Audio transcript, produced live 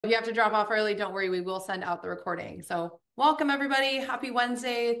If you have to drop off early, don't worry, we will send out the recording. So welcome everybody. Happy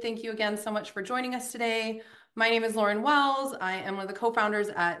Wednesday. Thank you again so much for joining us today. My name is Lauren Wells. I am one of the co-founders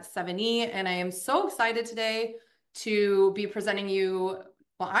at Seveney, and I am so excited today to be presenting you.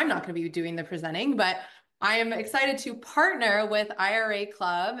 Well, I'm not going to be doing the presenting, but I am excited to partner with IRA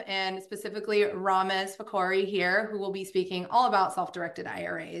Club and specifically Ramez Fakhoury here, who will be speaking all about self-directed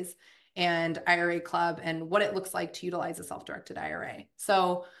IRAs and IRA Club and what it looks like to utilize a self-directed IRA.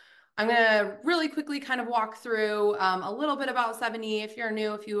 So I'm going to really quickly kind of walk through a little bit about Seveney. If you're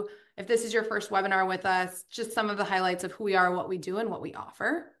new, if this is your first webinar with us, just some of the highlights of who we are, what we do, and what we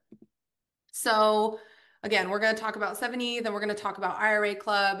offer. So again, we're going to talk about Seveney, then we're going to talk about IRA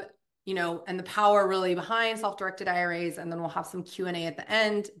Club, and the power really behind self-directed IRAs, and then we'll have some Q&A at the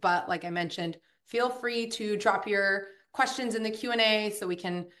end. But like I mentioned, feel free to drop your questions in the Q&A so we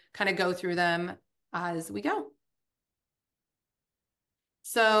can kind of go through them as we go.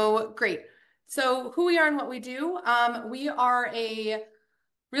 So great. So who we are and what we do. We are a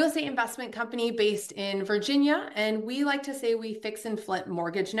real estate investment company based in Virginia, and we like to say we fix and flip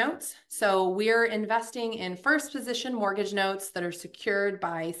mortgage notes. So we're investing in first position mortgage notes that are secured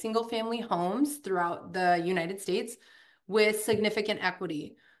by single family homes throughout the United States with significant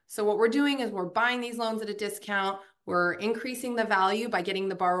equity. So what we're doing is we're buying these loans at a discount. We're increasing the value by getting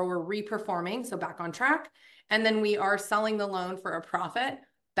the borrower reperforming, so back on track. And then we are selling the loan for a profit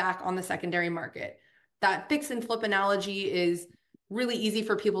back on the secondary market. That fix and flip analogy is really easy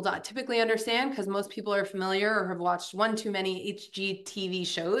for people to typically understand because most people are familiar or have watched one too many HGTV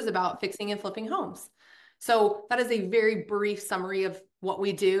shows about fixing and flipping homes. So that is a very brief summary of what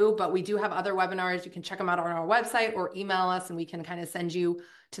we do, but we do have other webinars. You can check them out on our website or email us and we can kind of send you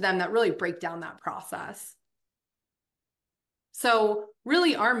to them that really break down that process. So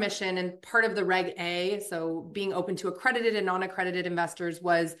really our mission and part of the Reg A, so being open to accredited and non-accredited investors,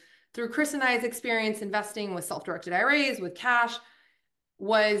 was through Chris and I's experience investing with self-directed IRAs, with cash,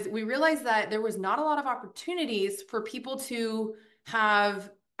 was we realized that there was not a lot of opportunities for people to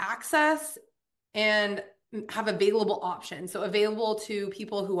have access and have available options. So available to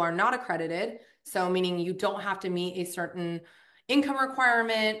people who are not accredited. So meaning you don't have to meet a certain income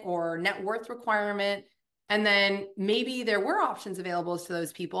requirement or net worth requirement. And then maybe there were options available to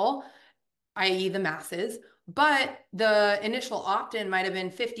those people, i.e. the masses, but the initial opt-in might have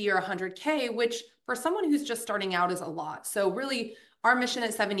been 50 or 100K, which for someone who's just starting out is a lot. So really our mission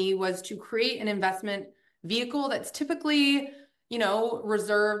at Seveney was to create an investment vehicle that's typically,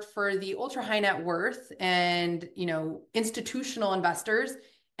 reserved for the ultra high net worth and, institutional investors,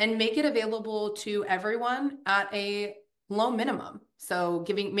 and make it available to everyone at a low minimum. So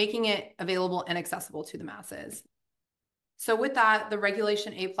making it available and accessible to the masses. So with that, the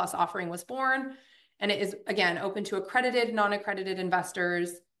Regulation A+ offering was born, and it is, again, open to accredited, non-accredited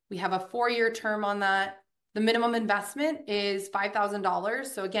investors. We have a 4-year term on that. The minimum investment is $5,000.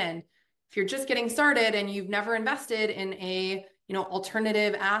 So again, if you're just getting started and you've never invested in a,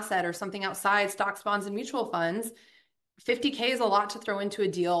 alternative asset or something outside stocks, bonds, and mutual funds, 50K is a lot to throw into a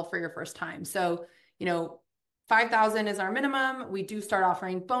deal for your first time. So, 5,000 is our minimum. We do start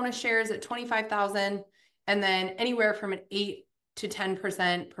offering bonus shares at 25,000, and then anywhere from an 8 to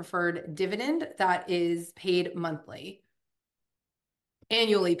 10% preferred dividend that is paid monthly.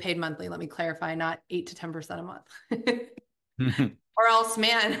 Annually paid monthly, let me clarify, not 8 to 10% a month. Or else,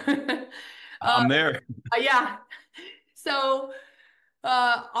 man. I'm there. Yeah. So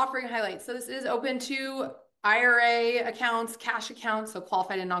offering highlights. So this is open to IRA accounts, cash accounts. So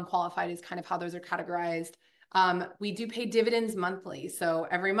qualified and non-qualified is kind of how those are categorized. We do pay dividends monthly. So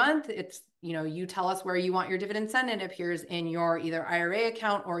every month it's, you tell us where you want your dividend sent, and it appears in your either IRA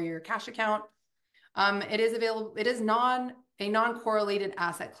account or your cash account. It is available. It is a non-correlated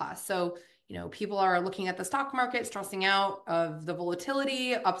asset class. So, people are looking at the stock market, stressing out of the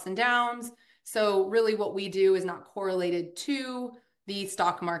volatility, ups and downs. So really what we do is not correlated to the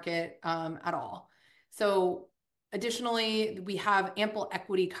stock market at all. So additionally, we have ample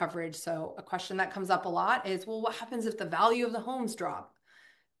equity coverage. So a question that comes up a lot is, well, what happens if the value of the homes drop?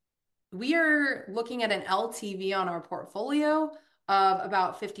 We are looking at an LTV on our portfolio of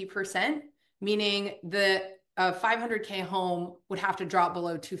about 50%, meaning the 500K home would have to drop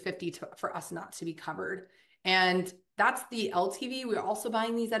below 250 for us not to be covered. And that's the LTV. We're also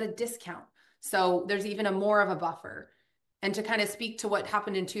buying these at a discount. So there's even more of a buffer. And to kind of speak to what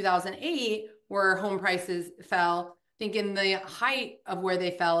happened in 2008, where home prices fell, I think in the height of where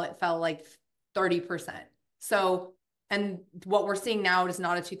they fell, it fell like 30%. So, and what we're seeing now is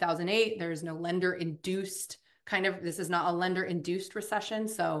not a 2008. There's no lender-induced this is not a lender-induced recession.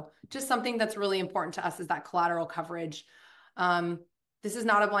 So just something that's really important to us is that collateral coverage. This is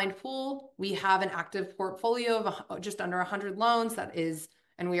not a blind pool. We have an active portfolio of just under 100 loans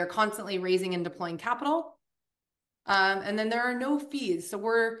and we are constantly raising and deploying capital. And then there are no fees.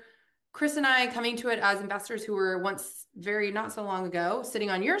 So Chris and I coming to it as investors who were once not so long ago, sitting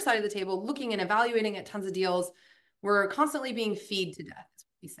on your side of the table, looking and evaluating at tons of deals. We're constantly being feed to death, is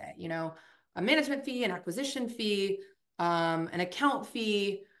what we say, a management fee, an acquisition fee, an account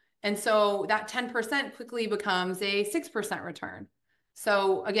fee. And so that 10% quickly becomes a 6% return.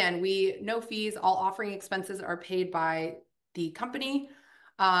 So again, no fees, all offering expenses are paid by the company.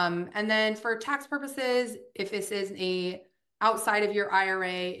 And then for tax purposes, if this is outside of your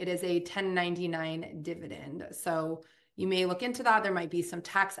IRA, it is a 1099 dividend. So you may look into that. There might be some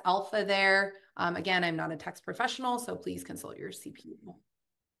tax alpha there. Again, I'm not a tax professional, so please consult your CPA.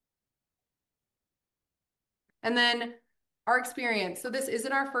 And then our experience. So this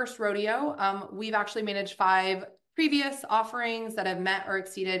isn't our first rodeo. We've actually managed 5 previous offerings that have met or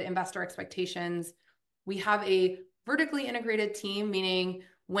exceeded investor expectations. We have a vertically integrated team, meaning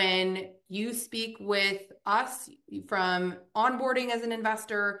when you speak with us from onboarding as an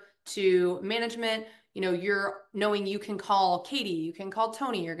investor to management, you're knowing you can call Katie, you can call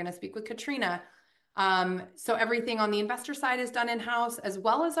Tony, you're going to speak with Katrina. So everything on the investor side is done in-house, as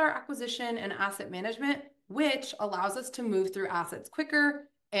well as our acquisition and asset management, which allows us to move through assets quicker,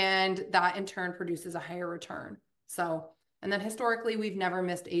 and that in turn produces a higher return. And then historically, we've never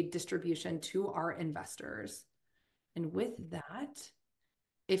missed a distribution to our investors. And with that,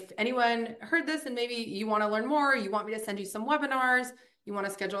 if anyone heard this and maybe you want to learn more, you want me to send you some webinars, you want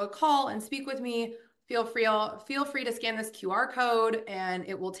to schedule a call and speak with me, feel free to scan this QR code and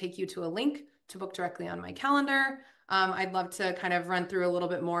it will take you to a link to book directly on my calendar. I'd love to kind of run through a little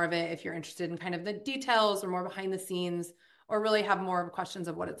bit more of it if you're interested in kind of the details or more behind the scenes, or really have more questions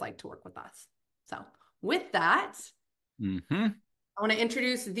of what it's like to work with us. So with that, I want to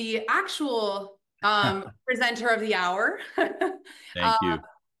introduce the actual presenter of the hour. Thank you.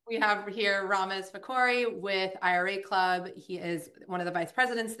 We have here Ramez Fakhoury with IRA Club. He is one of the vice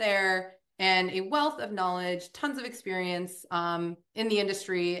presidents there and a wealth of knowledge, tons of experience in the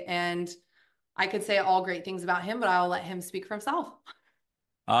industry. And I could say all great things about him, but I'll let him speak for himself.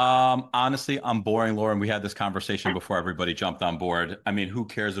 Honestly, I'm boring, Lauren. We had this conversation before everybody jumped on board. I mean, who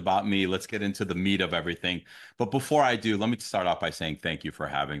cares about me? Let's get into the meat of everything. But before I do, let me start off by saying thank you for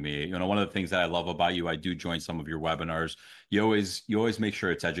having me. One of the things that I love about you, I do join some of your webinars. You always make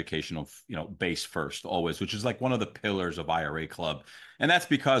sure it's educational, based first, always, which is like one of the pillars of IRA Club. And that's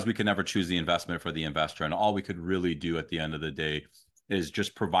because we can never choose the investment for the investor. And all we could really do at the end of the day is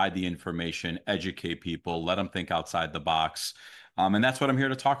just provide the information, educate people, let them think outside the box. And that's what I'm here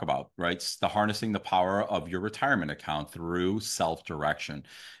to talk about, right? It's the harnessing the power of your retirement account through self-direction.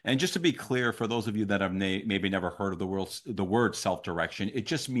 And just to be clear, for those of you that have maybe never heard of the word self-direction, it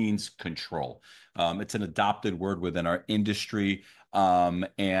just means control. It's an adopted word within our industry.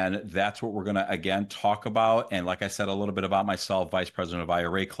 And that's what we're going to, again, talk about. And like I said, a little bit about myself, Vice President of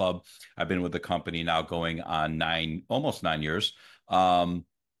IRA Club. I've been with the company now going on almost 9 years.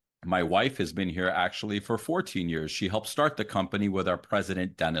 My wife has been here actually for 14 years. She helped start the company with our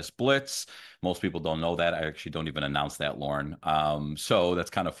president, Dennis Blitz. Most people don't know that. I actually don't even announce that, Lauren. So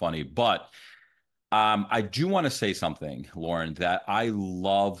that's kind of funny. But I do want to say something, Lauren, that I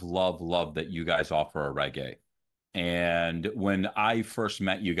love, love, love that you guys offer a Reg A. And when I first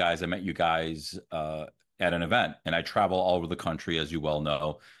met you guys, I met you guys at an event, and I travel all over the country, as you well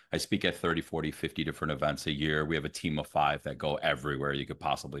know. I speak at 30, 40, 50 different events a year. We have a team of 5 that go everywhere you could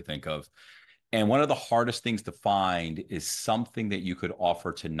possibly think of. And one of the hardest things to find is something that you could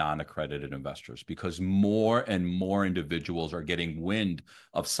offer to non-accredited investors, because more and more individuals are getting wind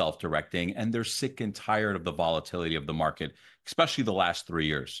of self-directing and they're sick and tired of the volatility of the market, especially the last 3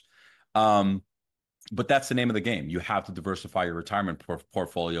 years. But that's the name of the game. You have to diversify your retirement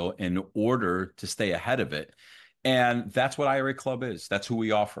portfolio in order to stay ahead of it. And that's what IRA Club is. That's who we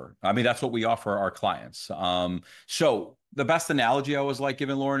offer. I mean, that's what we offer our clients. So the best analogy I always like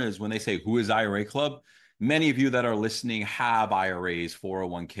giving, Lauren, is when they say, who is IRA Club? Many of you that are listening have IRAs,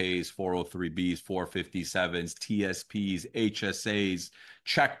 401ks, 403bs, 457s, TSPs, HSAs,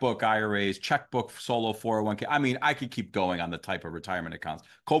 checkbook IRAs, checkbook solo 401k. I mean, I could keep going on the type of retirement accounts,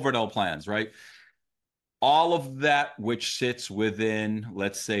 Coverdell plans, right? All of that which sits within,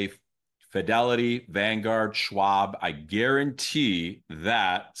 let's say, Fidelity, Vanguard, Schwab, I guarantee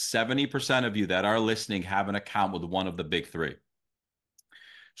that 70% of you that are listening have an account with one of the big 3.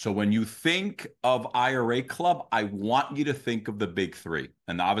 So when you think of IRA Club, I want you to think of the big 3.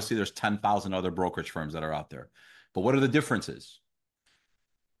 And obviously there's 10,000 other brokerage firms that are out there. But what are the differences?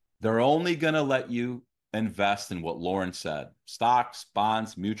 They're only going to let you invest in what Lauren said: stocks,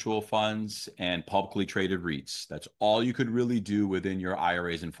 bonds, mutual funds, and publicly traded REITs. That's all you could really do within your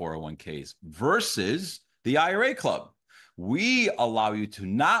IRAs and 401ks versus the IRA Club. We allow you to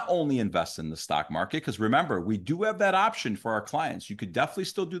not only invest in the stock market, because remember, we do have that option for our clients. You could definitely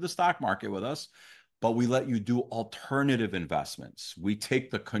still do the stock market with us, but we let you do alternative investments. We take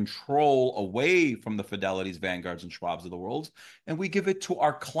the control away from the Fidelities, Vanguards, and Schwabs of the world, and we give it to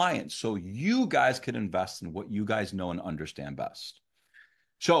our clients so you guys can invest in what you guys know and understand best.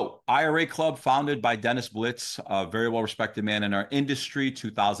 So, IRA Club, founded by Dennis Blitz, a very well-respected man in our industry,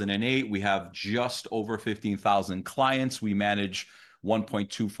 2008. We have just over 15,000 clients. We manage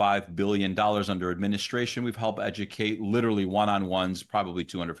 $1.25 billion under administration. We've helped educate literally one-on-ones, probably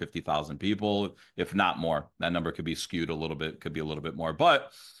 250,000 people, if not more. That number could be skewed a little bit, could be a little bit more.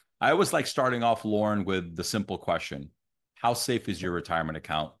 But I always like starting off, Lauren, with the simple question: how safe is your retirement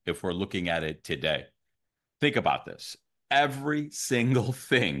account if we're looking at it today? Think about this. Every single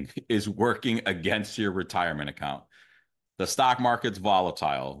thing is working against your retirement account. The stock market's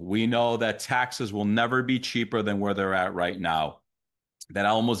volatile. We know that taxes will never be cheaper than where they're at right now. That I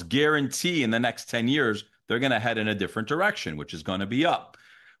almost guarantee in the next 10 years, they're going to head in a different direction, which is going to be up.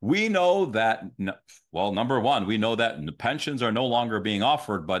 We know that, well, number one, we know that pensions are no longer being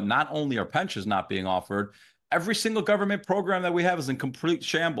offered, but not only are pensions not being offered, every single government program that we have is in complete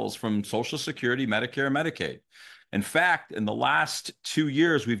shambles, from Social Security, Medicare, and Medicaid. In fact, in the last 2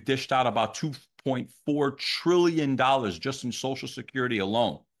 years, we've dished out about $2.4 trillion just in Social Security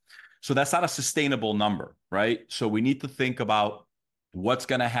alone. So that's not a sustainable number, right? So we need to think about what's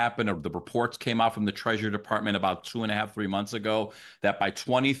going to happen. The reports came out from the Treasury Department about 2.5, 3 months ago that by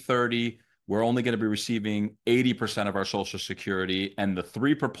 2030, we're only going to be receiving 80% of our Social Security. And the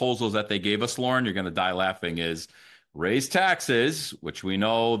 3 proposals that they gave us, Lauren, you're going to die laughing, is raise taxes, which we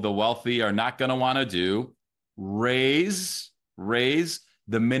know the wealthy are not going to want to do, raise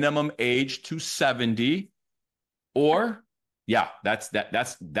the minimum age to 70, or that's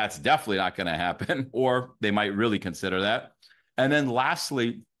definitely not going to happen, or they might really consider that. And then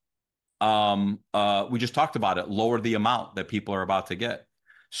lastly, we just talked about it, lower the amount that people are about to get.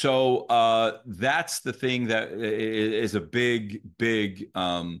 So that's the thing that is a big,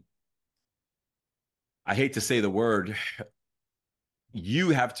 I hate to say the word, you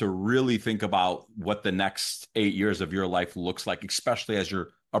have to really think about what the next 8 years of your life looks like, especially as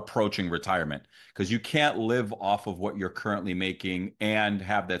you're approaching retirement, because you can't live off of what you're currently making and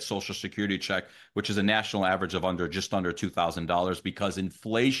have that Social Security check, which is a national average of just under $2,000, because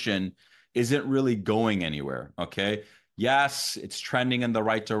inflation isn't really going anywhere. Okay. Yes, it's trending in the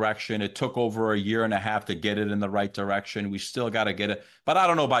right direction. It took over 1.5 years to get it in the right direction. We still got to get it. But I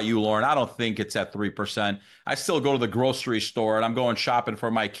don't know about you, Lauren. I don't think it's at 3%. I still go to the grocery store and I'm going shopping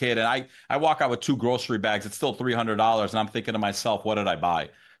for my kid. And I walk out with 2 grocery bags. It's still $300. And I'm thinking to myself, what did I buy?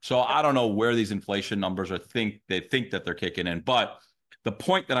 So I don't know where these inflation numbers are. They think that they're kicking in. But the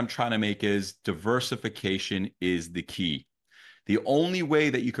point that I'm trying to make is diversification is the key. The only way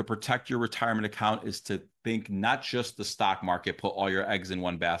that you could protect your retirement account is to think not just the stock market, put all your eggs in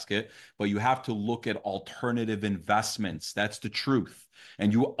one basket, but you have to look at alternative investments. That's the truth.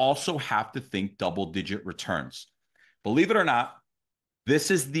 And you also have to think double-digit returns. Believe it or not,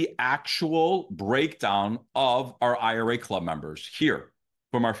 this is the actual breakdown of our IRA Club members here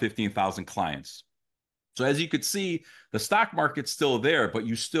from our 15,000 clients. So as you could see, the stock market's still there, but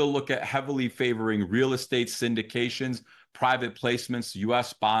you still look at heavily favoring real estate syndications, private placements,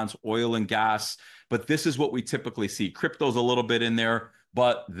 U.S. bonds, oil and gas. But this is what we typically see. Crypto's a little bit in there,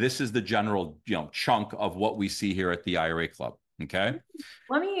 but this is the general, chunk of what we see here at the IRA Club. Okay.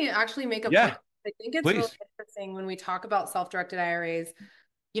 Let me actually make a point. I think it's really interesting when we talk about self-directed IRAs.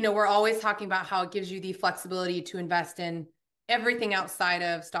 We're always talking about how it gives you the flexibility to invest in everything outside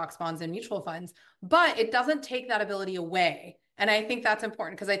of stocks, bonds, and mutual funds, but it doesn't take that ability away. And I think that's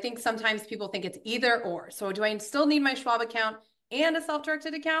important, because I think sometimes people think it's either or. So do I still need my Schwab account and a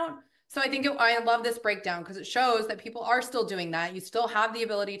self-directed account? So I love this breakdown, because it shows that people are still doing that. You still have the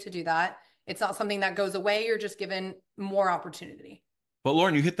ability to do that. It's not something that goes away. You're just given more opportunity. But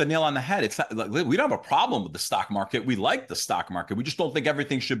Lauren, you hit the nail on the head. It's not, we don't have a problem with the stock market. We like the stock market. We just don't think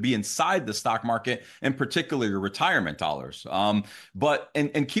everything should be inside the stock market, and particularly your retirement dollars. But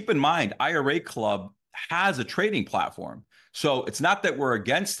keep in mind, IRA Club has a trading platform. So it's not that we're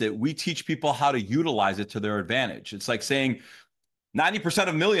against it. We teach people how to utilize it to their advantage. It's like saying 90%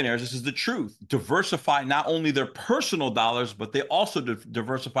 of millionaires, this is the truth, diversify not only their personal dollars, but they also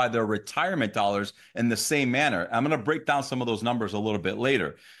diversify their retirement dollars in the same manner. I'm going to break down some of those numbers a little bit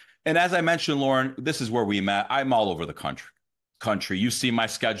later. And as I mentioned, Lauren, this is where we met. I'm all over the country. country. You see my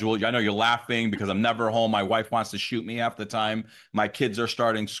schedule. I know you're laughing because I'm never home. My wife wants to shoot me half the time. My kids are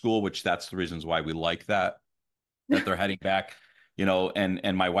starting school, which that's the reasons why we like that they're heading back,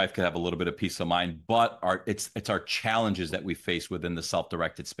 and my wife could have a little bit of peace of mind. But it's our challenges that we face within the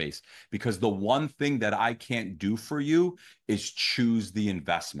self-directed space, because the one thing that I can't do for you is choose the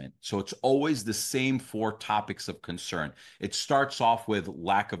investment. So it's always the same four topics of concern. It starts off with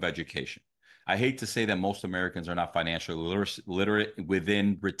lack of education. I hate to say that most Americans are not financially literate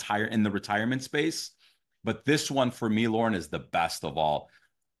within in the retirement space, but this one for me, Lauren, is the best of all.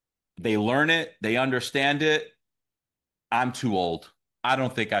 They learn it, they understand it. I'm too old. I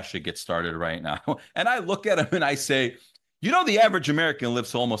don't think I should get started right now. And I look at them and I say, the average American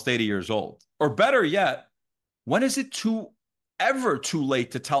lives to almost 80 years old. Or better yet, when is it ever too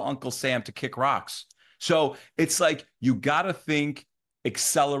late to tell Uncle Sam to kick rocks? So it's like you got to think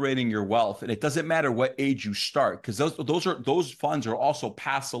accelerating your wealth, and it doesn't matter what age you start, because those funds are also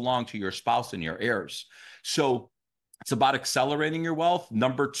passed along to your spouse and your heirs. So it's about accelerating your wealth.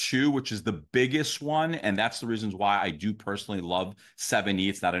 Number two, which is the biggest one, and that's the reasons why I do personally love Seveney.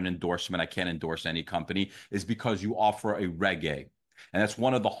 It's not an endorsement. I can't endorse any company, is because you offer a Reg A. And that's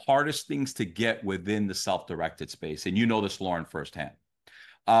one of the hardest things to get within the self-directed space. And you know this, Lauren, firsthand.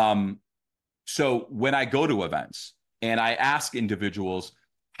 So when I go to events and I ask individuals,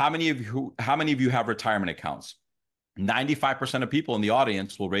 how many of you have retirement accounts? 95% of people in the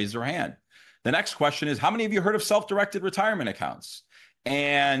audience will raise their hand. The next question is, how many of you heard of self-directed retirement accounts?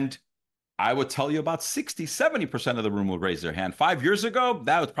 And I would tell you about 60, 70% of the room would raise their hand. 5 years ago,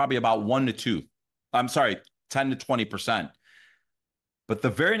 that was probably about 10 to 20%. But the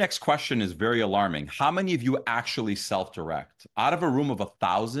very next question is very alarming. How many of you actually self-direct? Out of a room of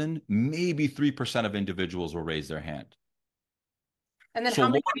 1,000, maybe 3% of individuals will raise their hand. And then how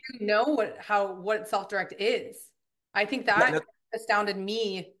many of you know what self-direct is? I think that astounded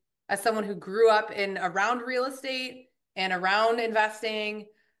me as someone who grew up around real estate and around investing.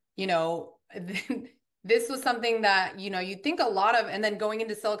 This was something that, you'd think a lot of, and then going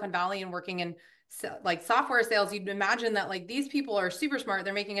into Silicon Valley and working in like software sales, you'd imagine that like these people are super smart.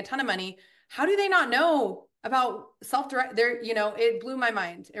 They're making a ton of money. How do they not know about self-direct? It blew my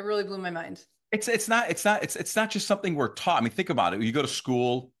mind. It really blew my mind. It's not just something we're taught. I mean, think about it. You go to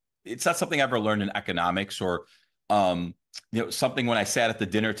school, it's not something I ever learned in economics or, something when I sat at the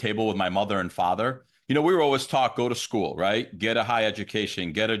dinner table with my mother and father. We were always taught, go to school, right? Get a high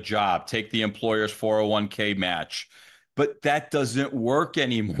education, get a job, take the employer's 401k match. But that doesn't work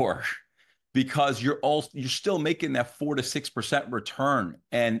anymore because you're still making that 4 to 6% return,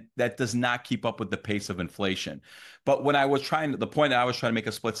 and that does not keep up with the pace of inflation. But when the point that I was trying to make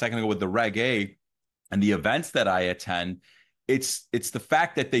a split second ago with the Reg A and the events that I attend, it's the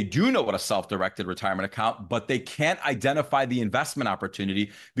fact that they do know what a self-directed retirement account, but they can't identify the investment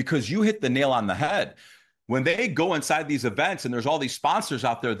opportunity, because you hit the nail on the head. When they go inside these events and there's all these sponsors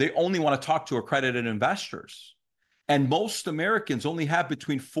out there, they only want to talk to accredited investors. And most Americans only have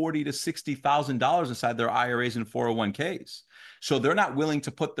between $40,000 to $60,000 inside their IRAs and 401ks. So they're not willing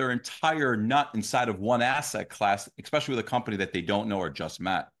to put their entire nut inside of one asset class, especially with a company that they don't know or just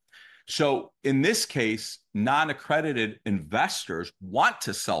met. So in this case, non-accredited investors want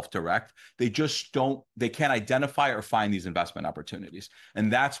to self-direct. They can't identify or find these investment opportunities.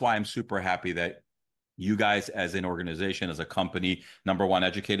 And that's why I'm super happy that you guys as an organization, as a company, number one,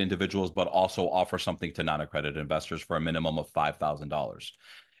 educate individuals, but also offer something to non-accredited investors for a minimum of $5,000.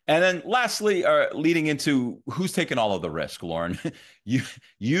 And then lastly, leading into who's taking all of the risk, Lauren,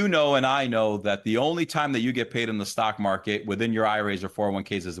 you know, and I know that the only time that you get paid in the stock market within your IRAs or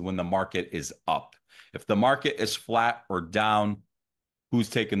 401ks is when the market is up. If the market is flat or down, who's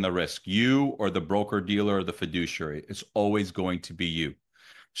taking the risk? You or the broker dealer or the fiduciary? It's always going to be you.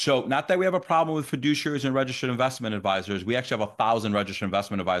 So not that we have a problem with fiduciaries and registered investment advisors. We actually have 1,000 registered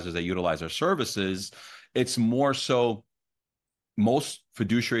investment advisors that utilize our services. It's more so most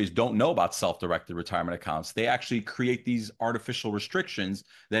fiduciaries don't know about self-directed retirement accounts. They actually create these artificial restrictions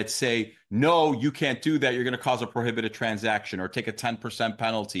that say, no, you can't do that. You're going to cause a prohibited transaction or take a 10%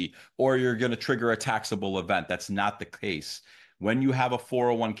 penalty, or you're going to trigger a taxable event. That's not the case. When you have a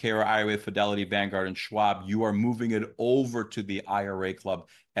 401k or IRA with Fidelity, Vanguard, and Schwab, you are moving it over to the IRA Club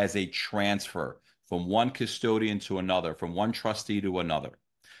as a transfer from one custodian to another, from one trustee to another.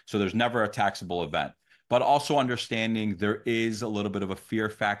 So there's never a taxable event. But also understanding there is a little bit of a fear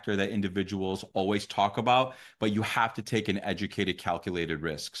factor that individuals always talk about, but you have to take an educated, calculated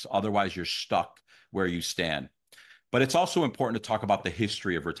risks. Otherwise, you're stuck where you stand. But it's also important to talk about the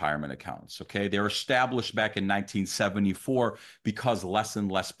history of retirement accounts, okay? They were established back in 1974 because less and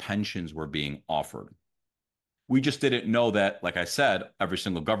less pensions were being offered. We just didn't know that, like I said, every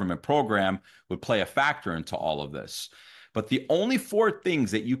single government program would play a factor into all of this. But the only four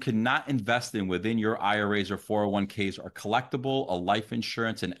things that you cannot invest in within your IRAs or 401ks are collectible, a life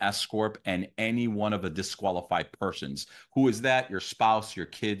insurance, an S corp, and any one of the disqualified persons. Who is that? Your spouse, your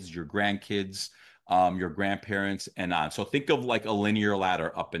kids, your grandkids, your grandparents, and on. So think of like a linear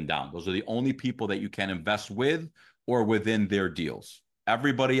ladder up and down. Those are the only people that you can invest with or within their deals.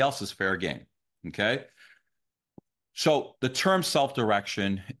 Everybody else is fair game. Okay. So the term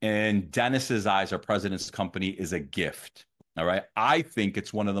self-direction in Dennis's eyes, our president's company, is a gift. All right. I think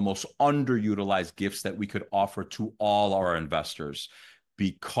it's one of the most underutilized gifts that we could offer to all our investors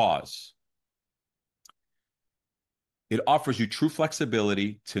because it offers you true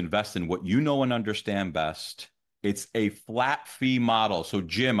flexibility to invest in what you know and understand best. It's a flat fee model. So,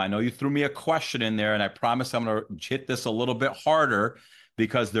 Jim, I know you threw me a question in there, and I promise I'm going to hit this a little bit harder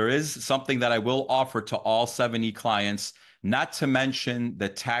because there is something that I will offer to all Seveney clients, not to mention the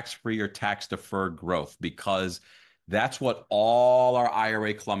tax-free or tax-deferred growth, because that's what all our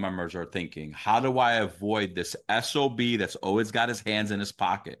IRA Club members are thinking. How do I avoid this SOB that's always got his hands in his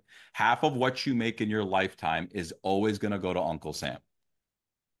pocket? Half of what you make in your lifetime is always going to go to Uncle Sam.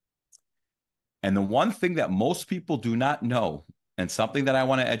 And the one thing that most people do not know, and something that I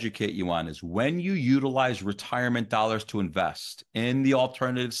want to educate you on, is when you utilize retirement dollars to invest in the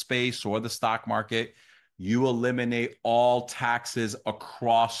alternative space or the stock market, you eliminate all taxes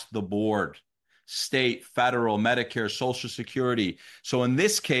across the board. State, federal, Medicare, Social Security. So in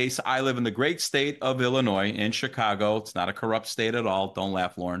this case, I live in the great state of Illinois in Chicago. It's not a corrupt state at all. Don't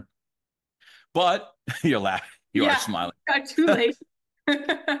laugh, Lauren. But you're laughing. You are smiling. Got too late.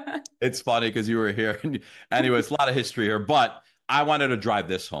 It's funny because you were here. Anyway, it's a lot of history here, but I wanted to drive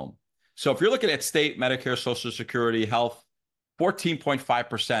this home. So if you're looking at state, Medicare, Social Security, health,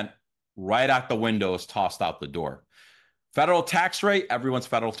 14.5% right out the window is tossed out the door. Federal tax rate, everyone's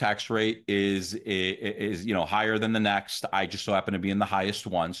federal tax rate is higher than the next. I just so happen to be in the highest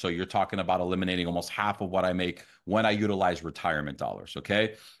one. So you're talking about eliminating almost half of what I make when I utilize retirement dollars.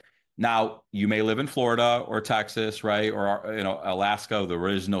 Okay. Now, you may live in Florida or Texas, right? Or, Alaska. There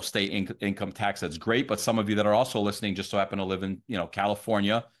is no state income tax. That's great. But some of you that are also listening just so happen to live in,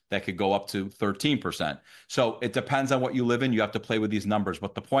 California, that could go up to 13%. So it depends on what you live in. You have to play with these numbers.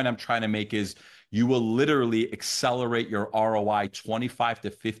 But the point I'm trying to make is you will literally accelerate your ROI 25 to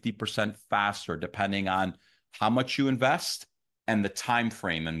 50% faster, depending on how much you invest and the time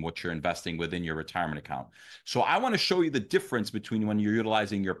frame in what you're investing within your retirement account. So I want to show you the difference between when you're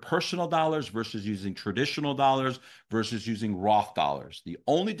utilizing your personal dollars versus using traditional dollars versus using Roth dollars. The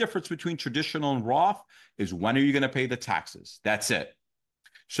only difference between traditional and Roth is when are you going to pay the taxes? That's it.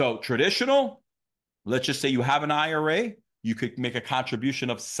 So traditional, let's just say you have an IRA, you could make a contribution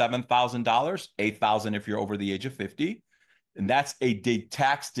of $7,000, $8,000 if you're over the age of 50. And that's a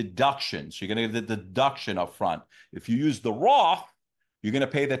tax deduction. So you're going to get the deduction up front. If you use the Roth, you're going to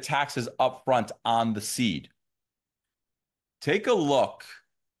pay the taxes up front on the seed. Take a look.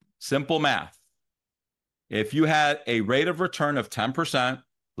 Simple math. If you had a rate of return of 10%,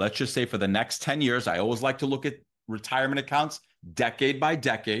 let's just say for the next 10 years, I always like to look at retirement accounts decade by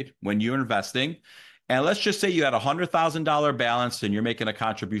decade when you're investing. And let's just say you had a $100,000 balance and you're making a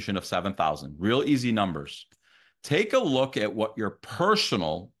contribution of $7,000. Real easy numbers. Take a look at what your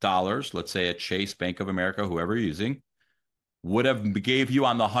personal dollars, let's say at Chase, Bank of America, whoever you're using, would have gave you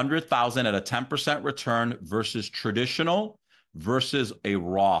on the 100,000 at a 10% return versus traditional versus a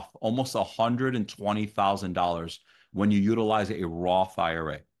Roth, almost $120,000 when you utilize a Roth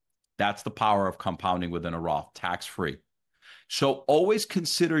IRA. That's the power of compounding within a Roth, tax-free. So always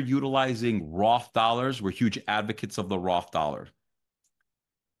consider utilizing Roth dollars. We're huge advocates of the Roth dollar.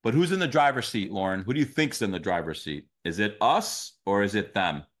 But who's in the driver's seat, Lauren? Who do you think's in the driver's seat? Is it us or is it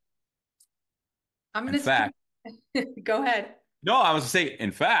them? I'm going to go ahead. No, I was going to say,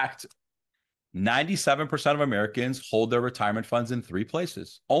 in fact, 97% of Americans hold their retirement funds in three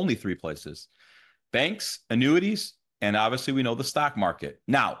places, only three places: banks, annuities, and obviously we know the stock market.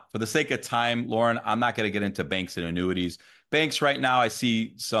 Now, for the sake of time, Lauren, I'm not going to get into banks and annuities. Banks right now, I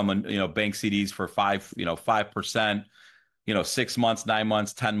see some, bank CDs for 5%, 6 months, 9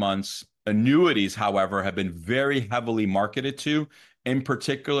 months, 10 months. Annuities, however, have been very heavily marketed to, in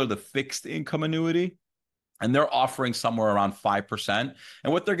particular, the fixed income annuity. And they're offering somewhere around 5%.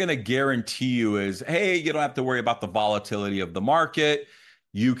 And what they're going to guarantee you is, hey, you don't have to worry about the volatility of the market.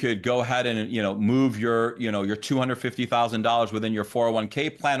 You could go ahead and, move your $250,000 within your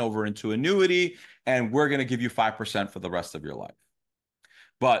 401k plan over into annuity, and we're going to give you 5% for the rest of your life.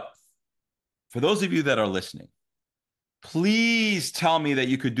 But for those of you that are listening, please tell me that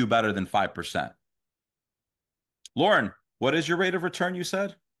you could do better than 5%. Lauren, what is your rate of return, you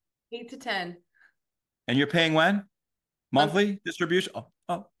said? 8 to 10 And you're paying when? monthly. Monthly distribution?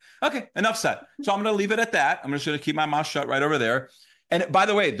 Oh, okay. Enough said. So I'm going to leave it at that. I'm just going to keep my mouth shut right over there. And by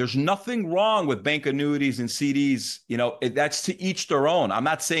the way, there's nothing wrong with bank annuities and CDs. That's to each their own. I'm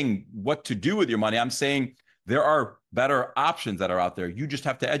not saying what to do with your money. I'm saying there are better options that are out there. You just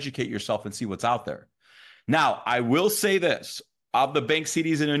have to educate yourself and see what's out there. Now, I will say this, of the bank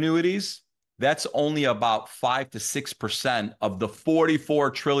CDs and annuities, that's only about 5 to 6% of the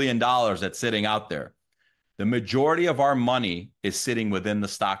 $44 trillion that's sitting out there. The majority of our money is sitting within the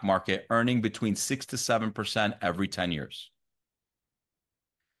stock market, earning between 6 to 7% every 10 years.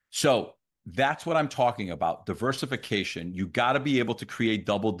 So that's what I'm talking about. Diversification. You got to be able to create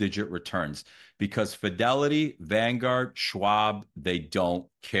double-digit returns because Fidelity, Vanguard, Schwab, they don't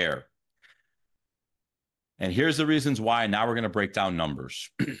care. And here's the reasons why. Now we're going to break down numbers.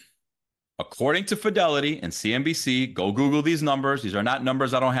 According to Fidelity and CNBC, go Google these numbers. These are not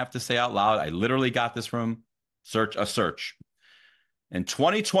numbers I don't have to say out loud. I literally got this from a search. In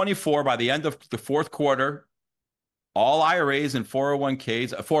 2024, by the end of the fourth quarter, all IRAs and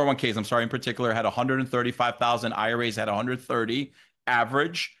 401ks, I'm sorry, in particular, had 135,000. IRAs had 130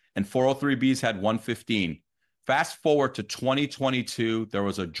 average, and 403bs had 115. Fast forward to 2022, there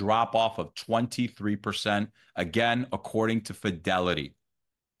was a drop off of 23%, again, according to Fidelity.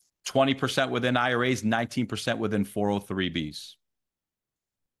 20% within IRAs, 19% within 403bs.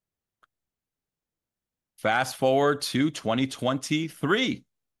 Fast forward to 2023.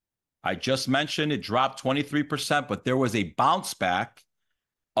 I just mentioned it dropped 23%, but there was a bounce back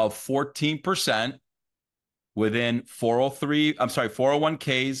of 14% within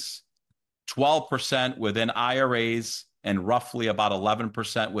 401ks, 12% within IRAs, and roughly about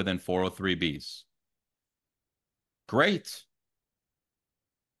 11% within 403bs. Great.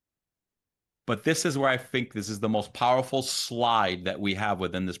 But this is where I think this is the most powerful slide that we have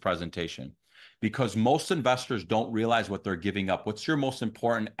within this presentation, because most investors don't realize what they're giving up. What's your most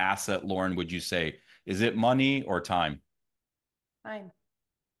important asset, Lauren, would you say? Is it money or time? Time.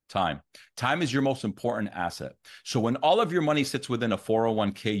 Time. Time is your most important asset. So when all of your money sits within a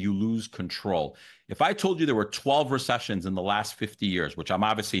 401k, you lose control. If I told you there were 12 recessions in the last 50 years, which I'm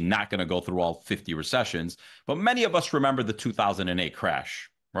obviously not going to go through all 50 recessions, but many of us remember the 2008 crash,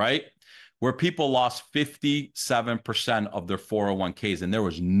 right? Where people lost 57% of their 401ks and there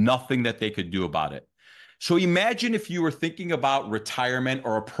was nothing that they could do about it. So imagine if you were thinking about retirement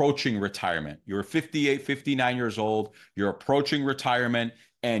or approaching retirement. You're 58, 59 years old, you're approaching retirement,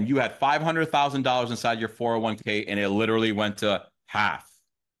 and you had $500,000 inside your 401k and it literally went to half.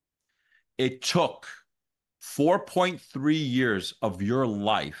 It took 4.3 years of your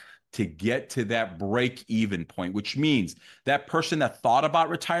life to get to that break-even point, which means that person that thought about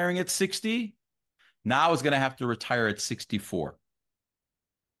retiring at 60 now is going to have to retire at 64.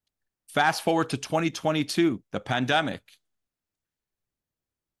 Fast forward to 2022, the pandemic.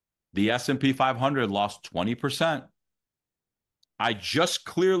 The S&P 500 lost 20%. I just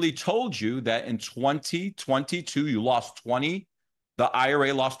clearly told you that in 2022, you lost 20. The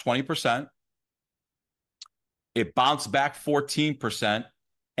IRA lost 20%. It bounced back 14%.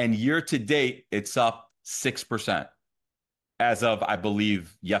 And year to date, it's up 6% as of, I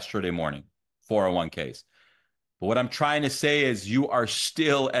believe, yesterday morning, 401ks. But what I'm trying to say is you are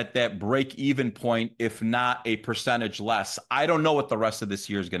still at that break-even point, if not a percentage less. I don't know what the rest of this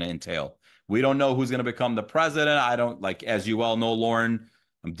year is going to entail. We don't know who's going to become the president. I don't, like, as you well know, Lauren,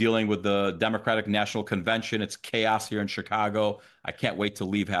 I'm dealing with the Democratic National Convention. It's chaos here in Chicago. I can't wait to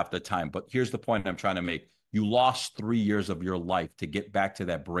leave half the time. But here's the point I'm trying to make. You lost 3 years of your life to get back to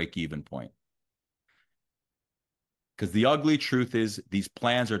that break-even point. Because the ugly truth is these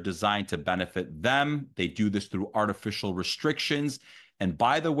plans are designed to benefit them. They do this through artificial restrictions. And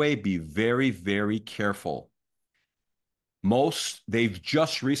by the way, be very, very careful. They've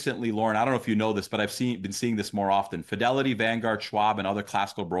just recently, Lauren, I don't know if you know this, but I've been seeing this more often. Fidelity, Vanguard, Schwab, and other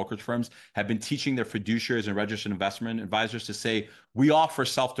classical brokerage firms have been teaching their fiduciaries and registered investment advisors to say, we offer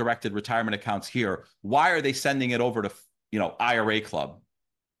self-directed retirement accounts here. Why are they sending it over to, IRA Club?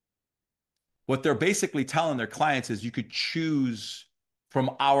 What they're basically telling their clients is you could choose from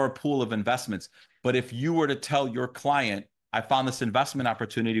our pool of investments. But if you were to tell your client, I found this investment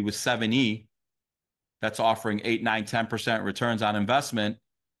opportunity with Seveney that's offering 8, 9, 10% returns on investment,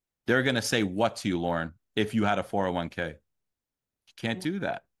 they're going to say what to you, Lauren, if you had a 401k? You can't do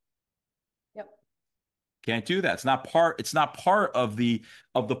that. Yep. Can't do that. It's not part of the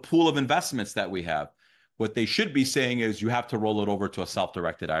pool of investments that we have. What they should be saying is you have to roll it over to a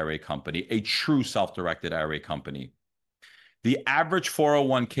self-directed IRA company, a true self-directed IRA company. The average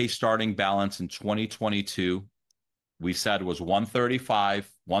 401k starting balance in 2022 we said was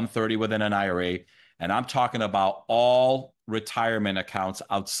 135, 130 within an IRA. And I'm talking about all retirement accounts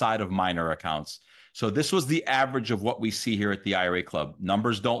outside of minor accounts. So this was the average of what we see here at the IRA Club.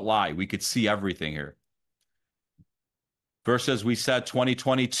 Numbers don't lie. We could see everything here. Versus we said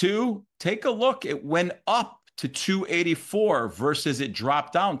 2022, take a look. It went up to 284 versus it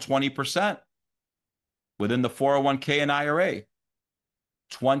dropped down 20% within the 401k and IRA.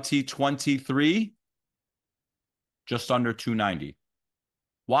 2023, just under 290.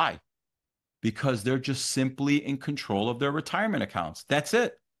 Why? Because they're just simply in control of their retirement accounts. That's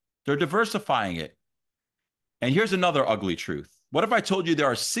it. They're diversifying it. And here's another ugly truth. What if I told you there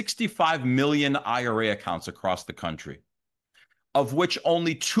are 65 million IRA accounts across the country, of which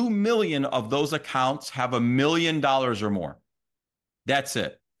only 2 million of those accounts have $1 million or more? That's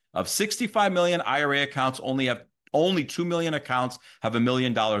it. Of 65 million IRA accounts, only 2 million accounts have $1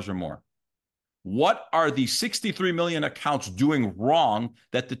 million or more. What are the 63 million accounts doing wrong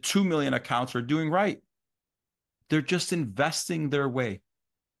that the 2 million accounts are doing right? They're just investing their way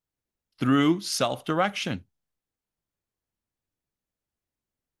through self-direction.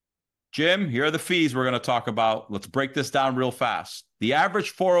 Jim, here are the fees we're going to talk about. Let's break this down real fast. The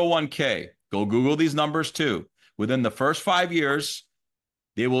average 401k, go Google these numbers too. Within the first 5 years,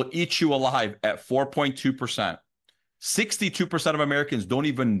 they will eat you alive at 4.2%. 62% of Americans don't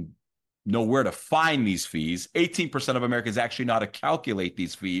even know where to find these fees. 18% of Americans actually know how to calculate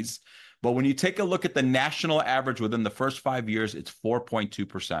these fees. But when you take a look at the national average within the first 5 years, it's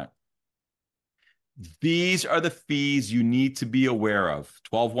 4.2%. These are the fees you need to be aware of.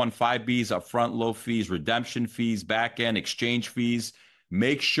 1215Bs, upfront low fees, redemption fees, back-end exchange fees.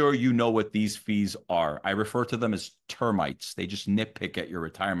 Make sure you know what these fees are. I refer to them as termites. They just nitpick at your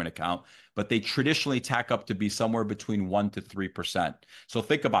retirement account, but they traditionally tack up to be somewhere between 1 to 3%. So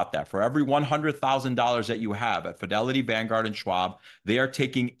think about that. For every $100,000 that you have at Fidelity, Vanguard, and Schwab, they are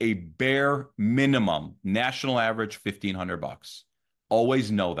taking a bare minimum national average $1,500. Always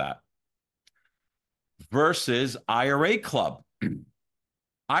know that. Versus IRA Club.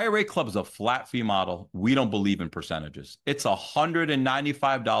 IRA Club is a flat fee model. We don't believe in percentages. It's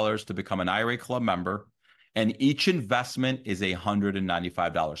 $195 to become an IRA Club member, and each investment is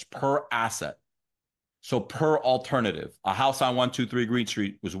 $195 per asset. So per alternative, a house on 123 Green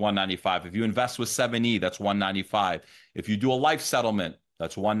Street was $195. If you invest with Seveney, that's $195. If you do a life settlement,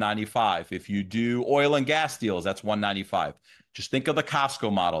 that's $195. If you do oil and gas deals, that's $195. Just think of the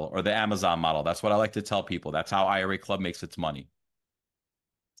Costco model or the Amazon model. That's what I like to tell people. That's how IRA Club makes its money.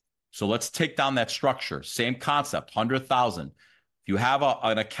 So let's take down that structure. Same concept, 100,000. If you have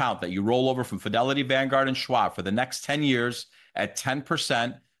an account that you roll over from Fidelity, Vanguard, and Schwab for the next 10 years at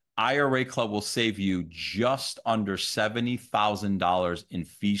 10%, IRA Club will save you just under $70,000 in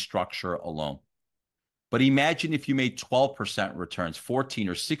fee structure alone. But imagine if you made 12% returns, 14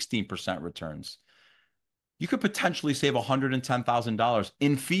 or 16% returns. You could potentially save $110,000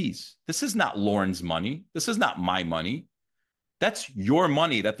 in fees. This is not Lauren's money. This is not my money. That's your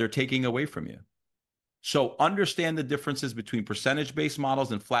money that they're taking away from you. So understand the differences between percentage-based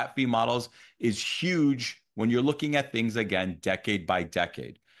models and flat fee models is huge when you're looking at things, again, decade by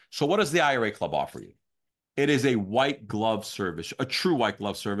decade. So what does the IRA Club offer you? It is a white glove service, a true white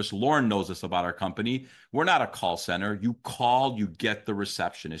glove service. Lauren knows this about our company. We're not a call center. You call, you get the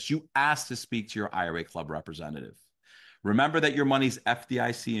receptionist. You ask to speak to your IRA Club representative. Remember that your money's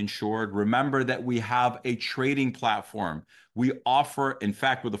FDIC insured. Remember that we have a trading platform. We offer, in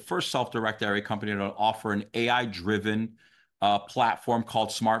fact, we're the first self-directed IRA company to offer an AI-driven platform called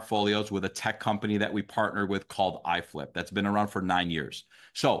Smartfolios with a tech company that we partner with called iFlip. That's been around for 9 years.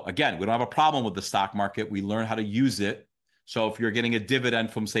 So again, we don't have a problem with the stock market. We learn how to use it. So if you're getting a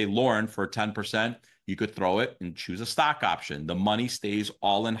dividend from, say, Lauren for 10%, you could throw it and choose a stock option. The money stays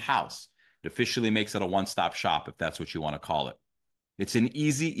all in-house. It officially makes it a one-stop shop, if that's what you want to call it. It's an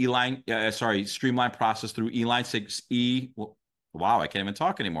easy streamlined process through wow, I can't even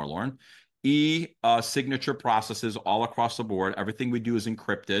talk anymore, Lauren. Signature processes all across the board. Everything we do is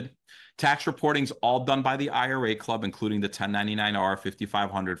encrypted. Tax reporting's all done by the IRA Club, including the 1099-R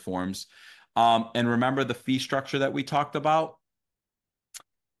 5500 forms. And remember the fee structure that we talked about?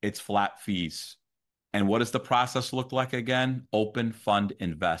 It's flat fees. And what does the process look like again? Open, fund,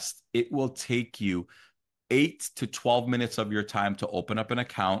 invest. It will take you 8 to 12 minutes of your time to open up an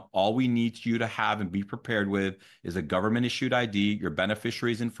account. All we need you to have and be prepared with is a government-issued ID, your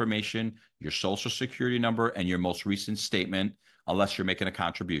beneficiary's information, your social security number, and your most recent statement, unless you're making a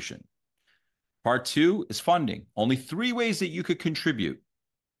contribution. Part 2 is funding. Only 3 ways that you could contribute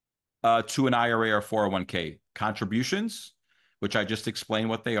to an IRA or 401k. Contributions, which I just explained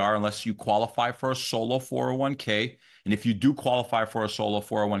what they are, unless you qualify for a solo 401k. And if you do qualify for a solo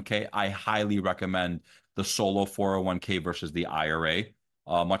 401k, I highly recommend the solo 401k versus the IRA.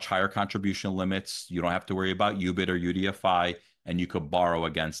 Much higher contribution limits. You don't have to worry about UBIT or UDFI, and you could borrow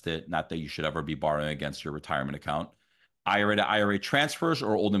against it. Not that you should ever be borrowing against your retirement account. IRA to IRA transfers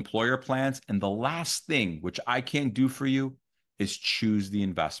or old employer plans. And the last thing, which I can't do for you, is choose the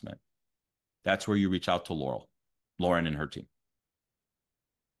investment. That's where you reach out to Lauren and her team.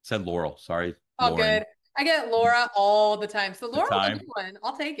 Said Laurel, sorry, All Lauren. good. I get Laura all the time. So The Laura's a time. good one.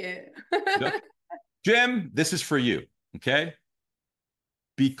 I'll take it. Jim, this is for you, okay?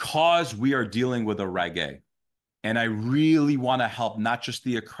 Because we are dealing with a Reg A, and I really want to help not just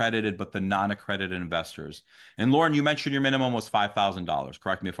the accredited, but the non-accredited investors. And Lauren, you mentioned your minimum was $5,000.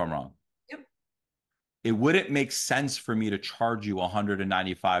 Correct me if I'm wrong. Yep. It wouldn't make sense for me to charge you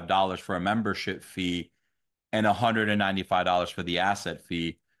 $195 for a membership fee and $195 for the asset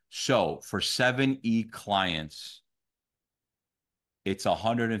fee. So for 7E clients, it's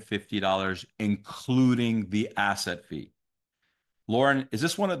 $150, including the asset fee. Lauren, is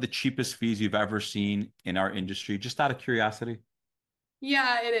this one of the cheapest fees you've ever seen in our industry? Just out of curiosity.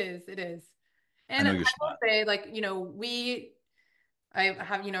 Yeah, it is. It is. I And know I you're will smart. say, like, I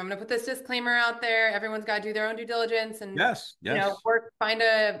have, I'm going to put this disclaimer out there. Everyone's got to do their own due diligence and, Yes, yes. find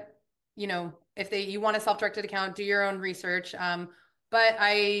a, if you want a self-directed account, do your own research. But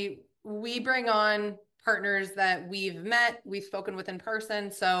we bring on partners that we've met, we've spoken with in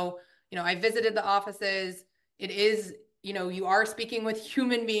person. So, I visited the offices. It is, you are speaking with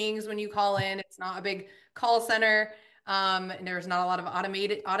human beings when you call in. It's not a big call center. And there's not a lot of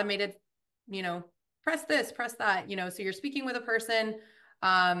automated, you know, press this, press that, so you're speaking with a person,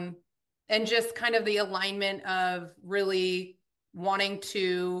 and just kind of the alignment of really wanting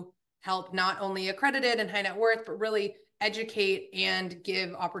to help not only accredited and high net worth, but really educate and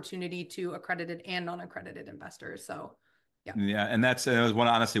give opportunity to accredited and non-accredited investors. So, yeah. Yeah, and that's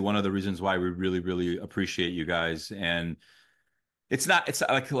honestly one of the reasons why we really, really appreciate you guys. And it's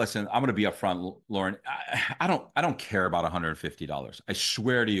like, listen, I'm going to be upfront, Lauren. I don't care about $150. I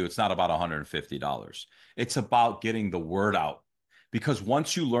swear to you, it's not about $150. It's about getting the word out. Because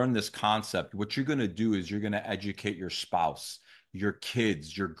once you learn this concept, what you're going to do is you're going to educate your spouse, your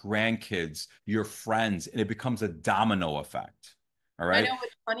kids, your grandkids, your friends, and it becomes a domino effect. All I right. know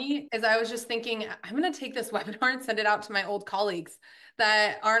what's funny is I was just thinking, I'm going to take this webinar and send it out to my old colleagues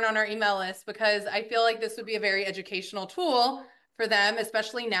that aren't on our email list, because I feel like this would be a very educational tool for them,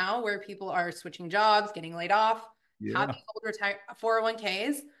 especially now where people are switching jobs, getting laid off, have Yeah. these old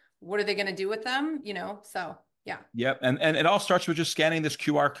 401ks. What are they going to do with them? So yeah. Yep. And it all starts with just scanning this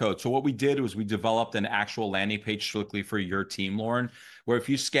QR code. So what we did was we developed an actual landing page strictly for your team, Lauren, where if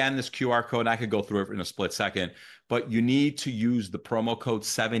you scan this QR code, I could go through it in a split second, but you need to use the promo code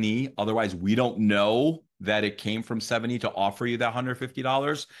Seveney. Otherwise, we don't know that it came from Seveney to offer you that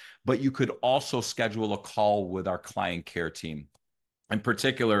 $150. But you could also schedule a call with our client care team. In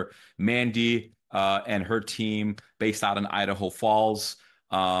particular, Mandy and her team based out in Idaho Falls.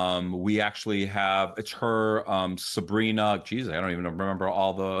 We actually have, it's her, Sabrina, geez, I don't even remember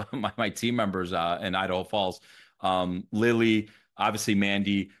all the my team members in Idaho Falls. Lily, obviously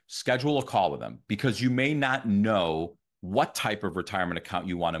Mandy. Schedule a call with them because you may not know what type of retirement account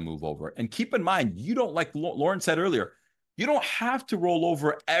you want to move over. And keep in mind, you don't, like Lauren said earlier, you don't have to roll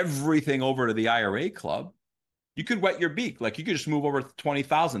over everything over to the IRA club. You could wet your beak. Like you could just move over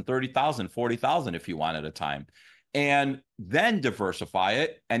 20,000, 30,000, 40,000 if you want at a time, and then diversify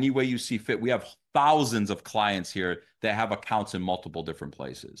it any way you see fit. We have thousands of clients here that have accounts in multiple different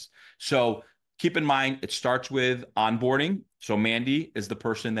places. So keep in mind, it starts with onboarding. So Mandy is the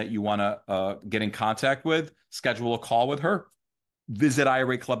person that you want to get in contact with. Schedule a call with her. Visit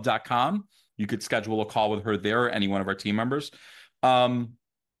IRAclub.com. You could schedule a call with her there or any one of our team members.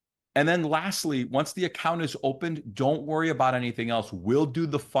 And then lastly, once the account is opened, don't worry about anything else. We'll do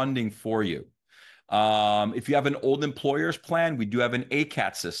the funding for you. If you have an old employer's plan, we do have an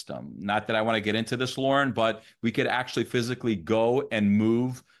ACAT system. Not that I want to get into this, Lauren, but we could actually physically go and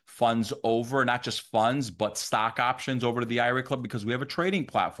move funds over, not just funds, but stock options over to the IRA Club because we have a trading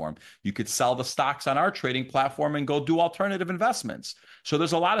platform. You could sell the stocks on our trading platform and go do alternative investments. So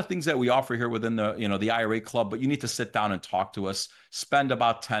there's a lot of things that we offer here within the IRA Club, but you need to sit down and talk to us. Spend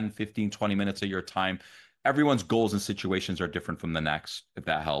about 10, 15, 20 minutes of your time. Everyone's goals and situations are different from the next, if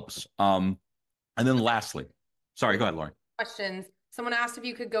that helps. And then lastly, sorry, go ahead, Lauren. Questions. Someone asked if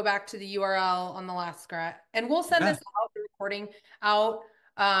you could go back to the URL on the last scratch, and we'll send this out, the recording out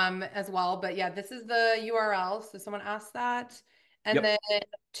as well. But yeah, this is the URL. So someone asked that. And Yep. then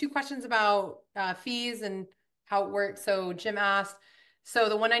two questions about fees and how it works. So Jim asked, so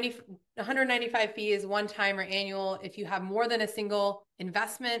the 195 fee is one time or annual. If you have more than a single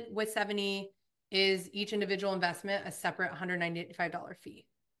investment with Seveney, is each individual investment a separate $195 fee?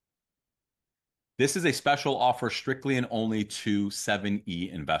 This is a special offer strictly and only to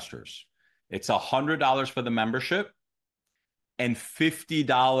 7E investors. It's $100 for the membership and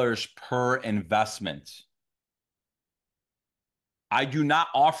 $50 per investment. I do not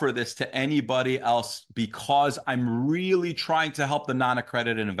offer this to anybody else because I'm really trying to help the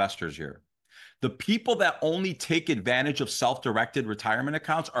non-accredited investors here. The people that only take advantage of self-directed retirement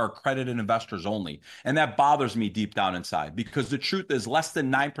accounts are accredited investors only. And that bothers me deep down inside because the truth is less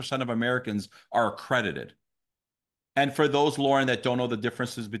than 9% of Americans are accredited. And for those, Lauren, that don't know the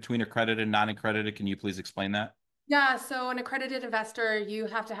differences between accredited and non-accredited, can you please explain that? Yeah, so an accredited investor, you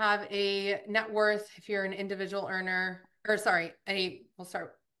have to have a net worth if you're an individual earner, or sorry, we'll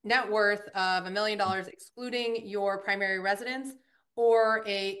start net worth of $1 million excluding your primary residence, or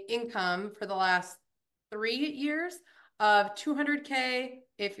a income for the last 3 years of 200K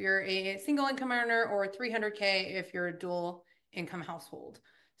if you're a single income earner, or 300K if you're a dual income household.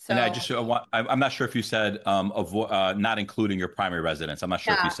 So, And I just I'm not sure if you said not including your primary residence. I'm not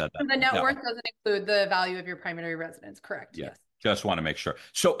sure if you said that. The net worth doesn't include the value of your primary residence. Correct. Yeah. Yes. Just want to make sure.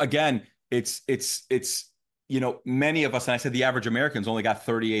 So again, it's many of us, and I said the average American's only got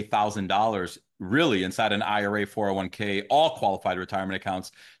 $38,000 really inside an IRA, 401k, all qualified retirement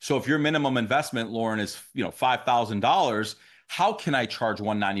accounts. So if your minimum investment, Lauren, is $5,000, how can I charge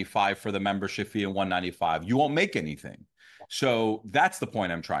 $195 for the membership fee and $195? You won't make anything. So that's the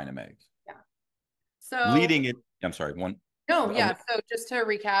point I'm trying to make. Yeah. So leading it, I'm sorry, one. No, yeah. So just to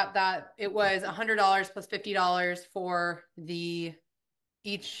recap that it was $100 plus $50 for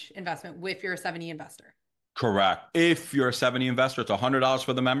each investment if you're a 70 investor. Correct. If you're a 70 investor, it's $100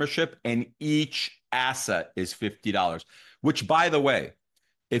 for the membership and each asset is $50, which by the way,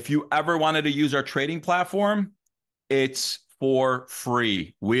 if you ever wanted to use our trading platform, it's for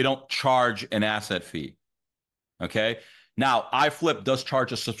free. We don't charge an asset fee. Okay. Now, iFlip does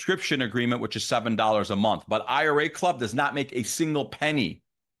charge a subscription agreement, which is $7 a month, but IRA Club does not make a single penny,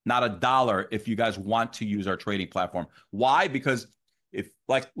 not a dollar, if you guys want to use our trading platform. Why? Because if,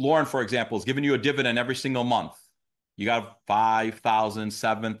 like Lauren, for example, is giving you a dividend every single month, you got 5,000,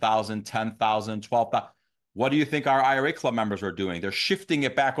 7,000, 10,000, 12,000. What do you think our IRA Club members are doing? They're shifting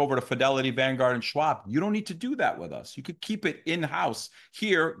it back over to Fidelity, Vanguard, and Schwab. You don't need to do that with us. You could keep it in-house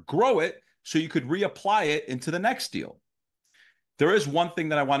here, grow it, so you could reapply it into the next deal. There is one thing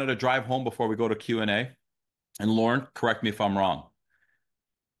that I wanted to drive home before we go to Q&A. And Lauren, correct me if I'm wrong.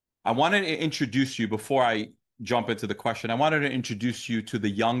 I wanted to introduce you, before I jump into the question, I wanted to introduce you to the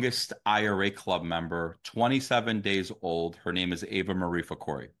youngest IRA Club member, 27 days old. Her name is Ava Marie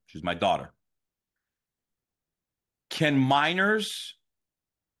Fakhoury. She's my daughter. Can minors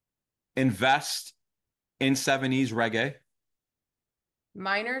invest in 70s Reg A?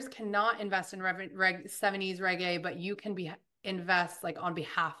 Minors cannot invest in 70s Reg A, but you can invest like on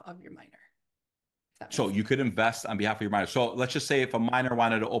behalf of your minor. So you could invest on behalf of your minor. So let's just say if a minor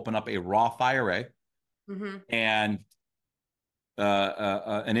wanted to open up a Roth IRA and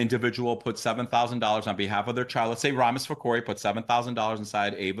an individual put $7,000 on behalf of their child, let's say Ramez Fakhoury put $7,000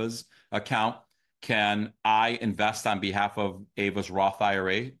 inside Ava's account. Can I invest on behalf of Ava's Roth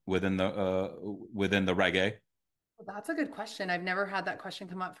IRA within the Reg A? Well, that's a good question. I've never had that question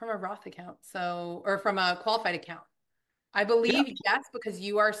come up from a Roth account, or from a qualified account. I believe yes, because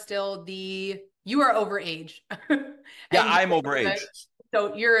you are over age. Yeah, I'm over age.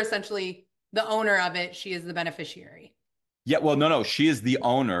 So you're essentially the owner of it. She is the beneficiary. Yeah, well, no. She is the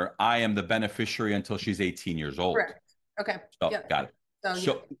owner. I am the beneficiary until she's 18 years old. Correct. Okay. So, yep. Got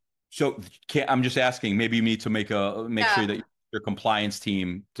it. I'm just asking, maybe you need to make sure that your compliance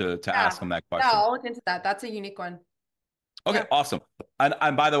team to ask them that question. Yeah, I'll look into that. That's a unique one. Okay, awesome.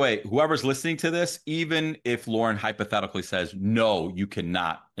 And by the way, whoever's listening to this, even if Lauren hypothetically says, no, you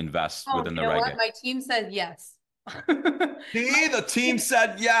cannot invest within the Reg A. My team said yes. See, the team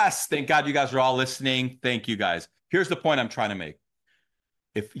said yes. Thank God you guys are all listening. Thank you guys. Here's the point I'm trying to make.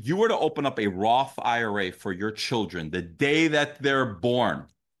 If you were to open up a Roth IRA for your children the day that they're born,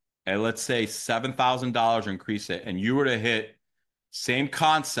 and let's say $7,000, increase it, and you were to hit same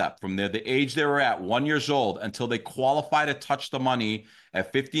concept from the age they were at, 1 year old, until they qualify to touch the money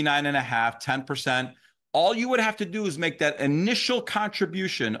at 59.5, 10%. All you would have to do is make that initial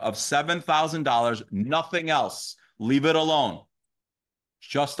contribution of $7,000, nothing else. Leave it alone.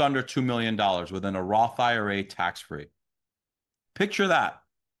 Just under $2 million within a Roth IRA tax-free. Picture that.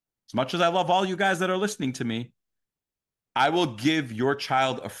 As much as I love all you guys that are listening to me, I will give your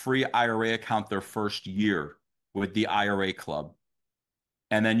child a free IRA account their first year. with the IRA Club,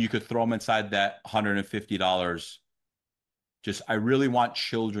 and then you could throw them inside that $150. Just, I really want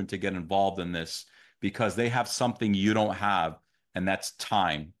children to get involved in this because they have something you don't have, and that's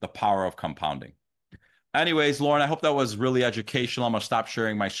time, the power of compounding. Anyways, Lauren, I hope that was really educational. I'm gonna stop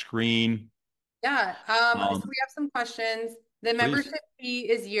sharing my screen. Yeah. So Um, we have some questions. The please. membership fee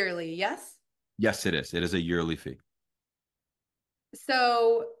is yearly, yes? Yes, it is. It is a yearly fee.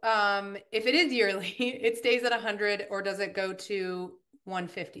 So, if it is yearly, it stays at 100, or does it go to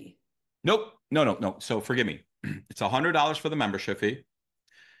 150? Nope. No, no, no. So forgive me. It's $100 for the membership fee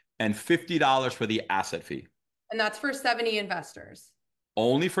and $50 for the asset fee. And that's for 70 investors.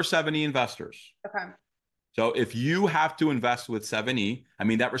 Only for Seveney investors. Okay. So if you have to invest with Seveney, I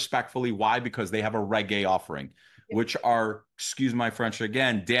mean that respectfully. Why? Because they have a Reg A offering, Yeah. which are, excuse my French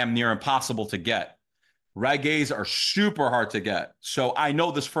again, damn near impossible to get. Reg A's are super hard to get. So I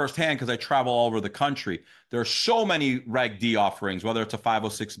know this firsthand because I travel all over the country. There are so many Reg D offerings, whether it's a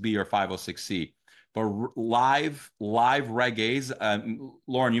 506B or 506C. But live Reg A's,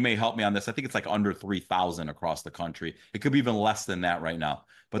 Lauren, you may help me on this. I think it's like under 3,000 across the country. It could be even less than that right now.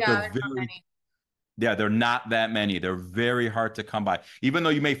 But they're Yeah, there's not very, many. yeah, they're not that many. They're very hard to come by. Even though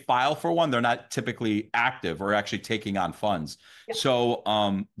you may file for one, they're not typically active or actually taking on funds. Yeah.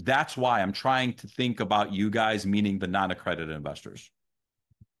 So that's why I'm trying to think about you guys, meaning the non-accredited investors.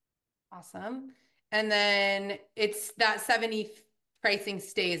 Awesome. And then it's that 70 pricing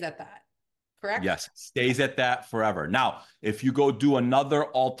stays at that, correct? Yes, stays at that forever. Now, if you go do another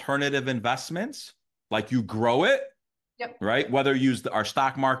alternative investments, like you grow it, Yep. right? Whether you use our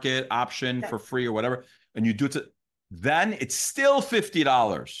stock market option Yep. for free or whatever, and you do it, then it's still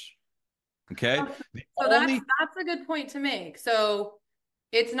 $50. Okay. Oh, The so only that's a good point to make. So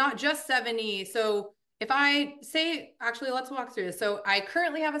it's not just 70. So if I say, actually, let's walk through this. So I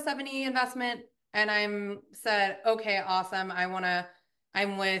currently have a 70 investment and I'm said, okay, awesome.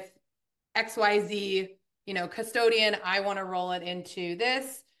 I'm with XYZ, custodian. I want to roll it into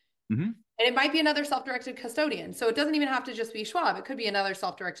this. Mhm. And it might be another self-directed custodian. So it doesn't even have to just be Schwab. It could be another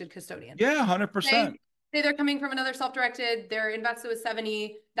self-directed custodian. Yeah, Say, 100%. say they're coming from another self-directed, they're invested with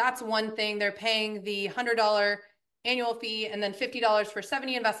 70. That's one thing. They're paying the $100 annual fee and then $50 for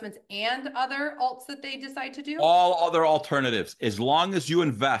 70 investments and other alts that they decide to do. All other alternatives, as long as you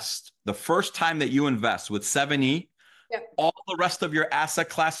invest the first time that you invest with Seveney, Yep. all the rest of your asset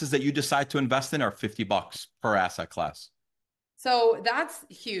classes that you decide to invest in are $50 per asset class. So that's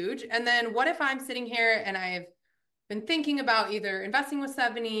huge. And then what if I'm sitting here and I've been thinking about either investing with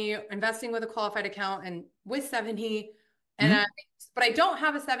Seveney, investing with a qualified account and with Seveney, Mhm. but I don't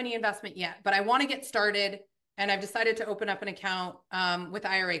have a Seveney investment yet, but I want to get started and I've decided to open up an account with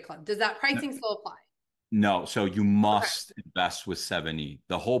IRA Club. Does that pricing still apply? No, so you Okay, must invest with Seveney.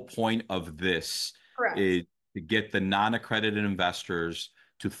 The whole point of this correct. is to get the non-accredited investors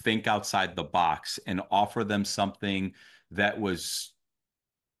to think outside the box and offer them something that was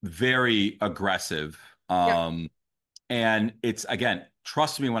very aggressive. Yep. And it's, again,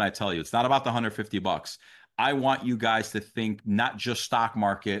 trust me when I tell you, it's not about the $150. I want you guys to think not just stock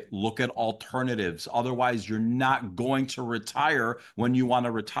market, look at alternatives. Otherwise, you're not going to retire when you want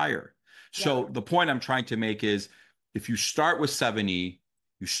to retire. Yeah. So the point I'm trying to make is if you start with Seveney,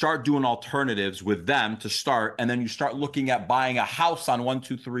 you start doing alternatives with them to start, and then you start looking at buying a house on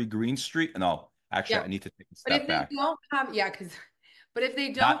 123 Green Street. No, actually, Yeah. I need to take a But step if they back. don't have, yeah, but if they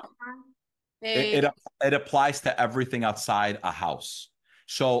don't Not have it, a, it it applies to everything outside a house.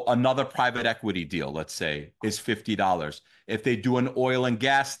 So another private equity deal, let's say, is $50. If they do an oil and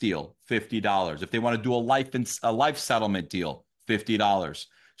gas deal, $50. If they want to do a life settlement deal, $50.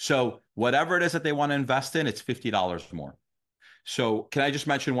 So whatever it is that they want to invest in, it's $50 more. So can I just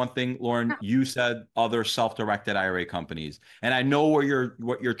mention one thing, Lauren? You said other self-directed IRA companies, and I know what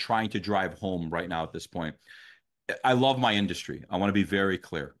you're trying to drive home right now at this point. I love my industry. I want to be very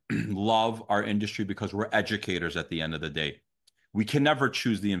clear. Love our industry because we're educators at the end of the day. We can never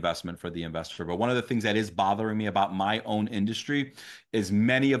choose the investment for the investor. But one of the things that is bothering me about my own industry is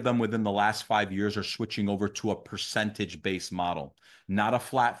many of them within the last 5 years are switching over to a percentage-based model, not a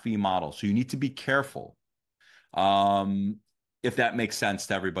flat fee model. So you need to be careful, um, if that makes sense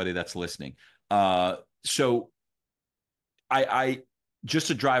to everybody that's listening. So I just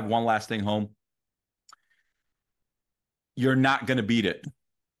to drive one last thing home, you're not going to beat it.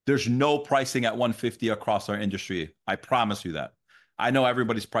 There's no pricing at 150 across our industry. I promise you that. I know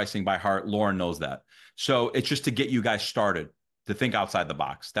everybody's pricing by heart. Lauren knows that. So it's just to get you guys started to think outside the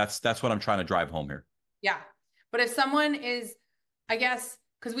box. That's what I'm trying to drive home here. yeah. But if someone is, I guess,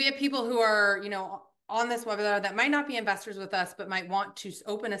 because we have people who are, on this webinar that might not be investors with us, but might want to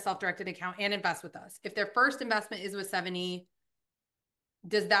open a self-directed account and invest with us. If their first investment is with Seveney,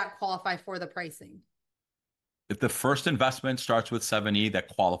 does that qualify for the pricing? If the first investment starts with 7E, that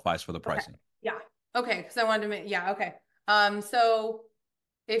qualifies for the pricing. Okay. Yeah. Okay. Because I wanted to make, yeah. Okay. So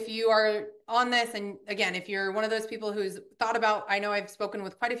if you are on this, and again, if you're one of those people who's thought about, I know I've spoken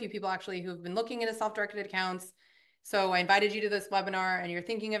with quite a few people actually who've been looking into self-directed accounts. So I invited you to this webinar and you're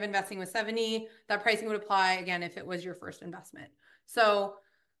thinking of investing with Seveney, that pricing would apply again if it was your first investment. So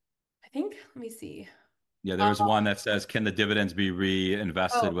I think, let me see. Yeah, there was one that says, can the dividends be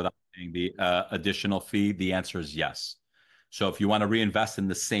reinvested Oh, without paying the additional fee? The answer is yes. So if you want to reinvest in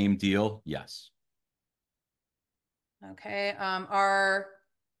the same deal, yes. okay. Our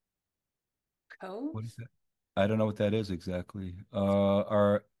What is codes. that? I don't know what that is exactly.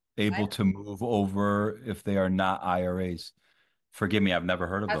 Are able to move over if they are not IRAs. Forgive me, I've never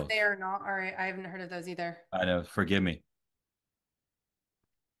heard of As they those. are not, all right. I haven't heard of those either. I know, forgive me.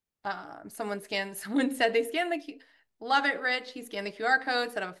 Someone said they scanned the Q. Love it, Rich. He scanned the QR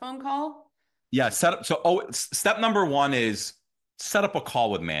code, set up a phone call. Yeah, set up. So, step number one is set up a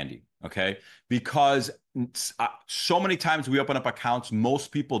call with Mandy, okay? Because so many times we open up accounts,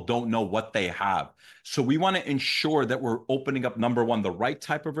 most people don't know what they have. So we want to ensure that we're opening up, number one, the right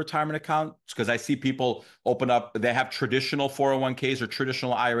type of retirement account. Because I see people open up, they have traditional 401ks or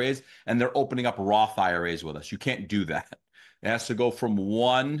traditional IRAs, and they're opening up Roth IRAs with us. You can't do that. It has to go from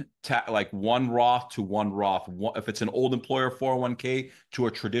like one Roth to one Roth. If it's an old employer 401k to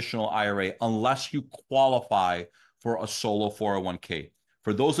a traditional IRA, unless you qualify for a solo 401k.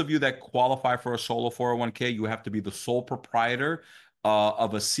 For those of you that qualify for a solo 401k, you have to be the sole proprietor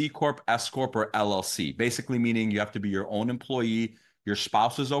of a C Corp, S Corp, or LLC. Basically, meaning you have to be your own employee. Your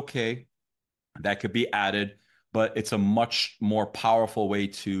spouse is okay. That could be added, but it's a much more powerful way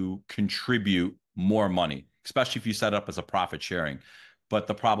to contribute more money, especially if you set up as a profit sharing. But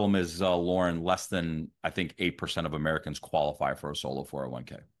the problem is, Lauren, less than, I think, 8% of Americans qualify for a solo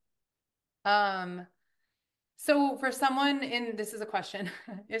 401k. Um, so for someone in, this is a question,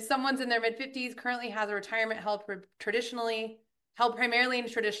 if someone's in their mid 50s, currently has a retirement held primarily in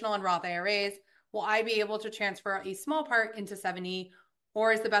traditional and Roth IRAs, will I be able to transfer a small part into Seveney,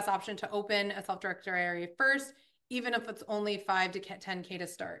 or is the best option to open a self-directed IRA first, even if it's only 5 to 10K to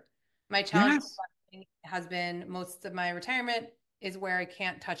start? My challenge Yes. has been most of my retirement is where I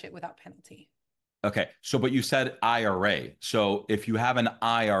can't touch it without penalty. Okay. So, but you said IRA. So if you have an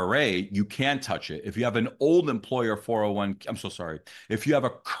IRA, you can touch it. If you have an old employer 401, I'm so sorry. If you have a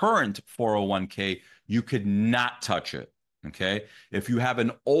current 401k, you could not touch it. Okay. If you have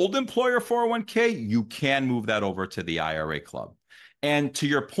an old employer 401k, you can move that over to the IRA club. And to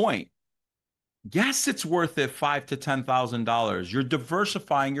your point, yes, it's worth it, $5,000 to $10,000. You're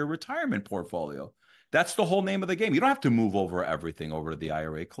diversifying your retirement portfolio. That's the whole name of the game. You don't have to move over everything over to the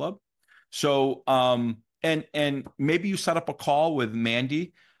IRA club. So, and maybe you set up a call with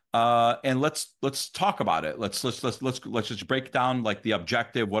Mandy, and let's talk about it. Let's just break down like the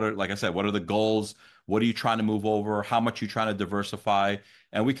objective. What are, like I said, what are the goals? What are you trying to move over? How much you trying to diversify?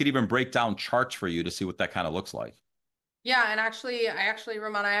 And we could even break down charts for you to see what that kind of looks like. Yeah, and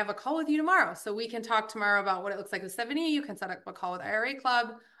Ramon, I have a call with you tomorrow, so we can talk tomorrow about what it looks like with Seveney. You can set up a call with IRA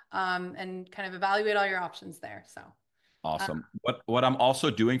Club, and kind of evaluate all your options there. So, uh, Awesome. What I'm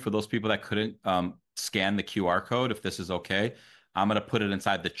also doing for those people that couldn't scan the QR code, if this is okay, I'm gonna put it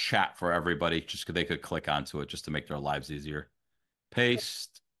inside the chat for everybody, just so they could click onto it, just to make their lives easier.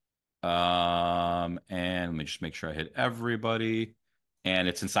 Paste. And let me just make sure I hit everybody, and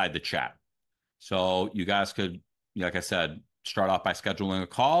it's inside the chat. So you guys could, like I said, start off by scheduling a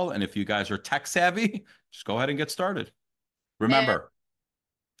call, and if you guys are tech savvy, just go ahead and get started. and Remember,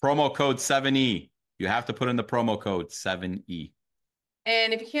 promo code 7E. You have to put in the promo code 7E.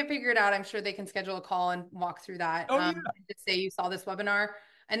 and if you can't figure it out, I'm sure they can schedule a call and walk through that. Oh yeah. And just say you saw this webinar,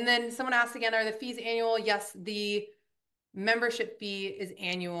 and then someone asked again, are the fees annual? Yes, the membership fee is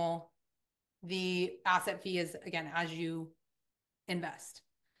annual. The asset fee is again as you invest.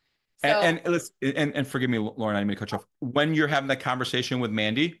 So And forgive me, Lauren, I didn't mean to cut you off. When you're having that conversation with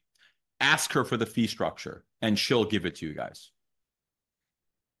Mandy, ask her for the fee structure, and she'll give it to you guys.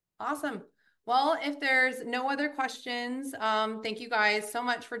 awesome. Well, if there's no other questions, thank you guys so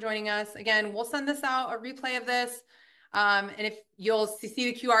much for joining us. Again, we'll send this out, a replay of this. And if you'll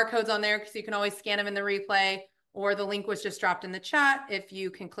see the QR codes on there, because you can always scan them in the replay, or the link was just dropped in the chat. If you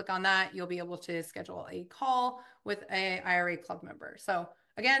can click on that, you'll be able to schedule a call with a IRA Club member. So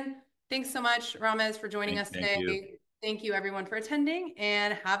again, thanks so much, Ramez, for joining us Thank you. today. Thank you everyone for attending,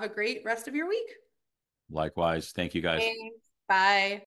 and have a great rest of your week. Likewise. Thank you guys. Thanks. Bye.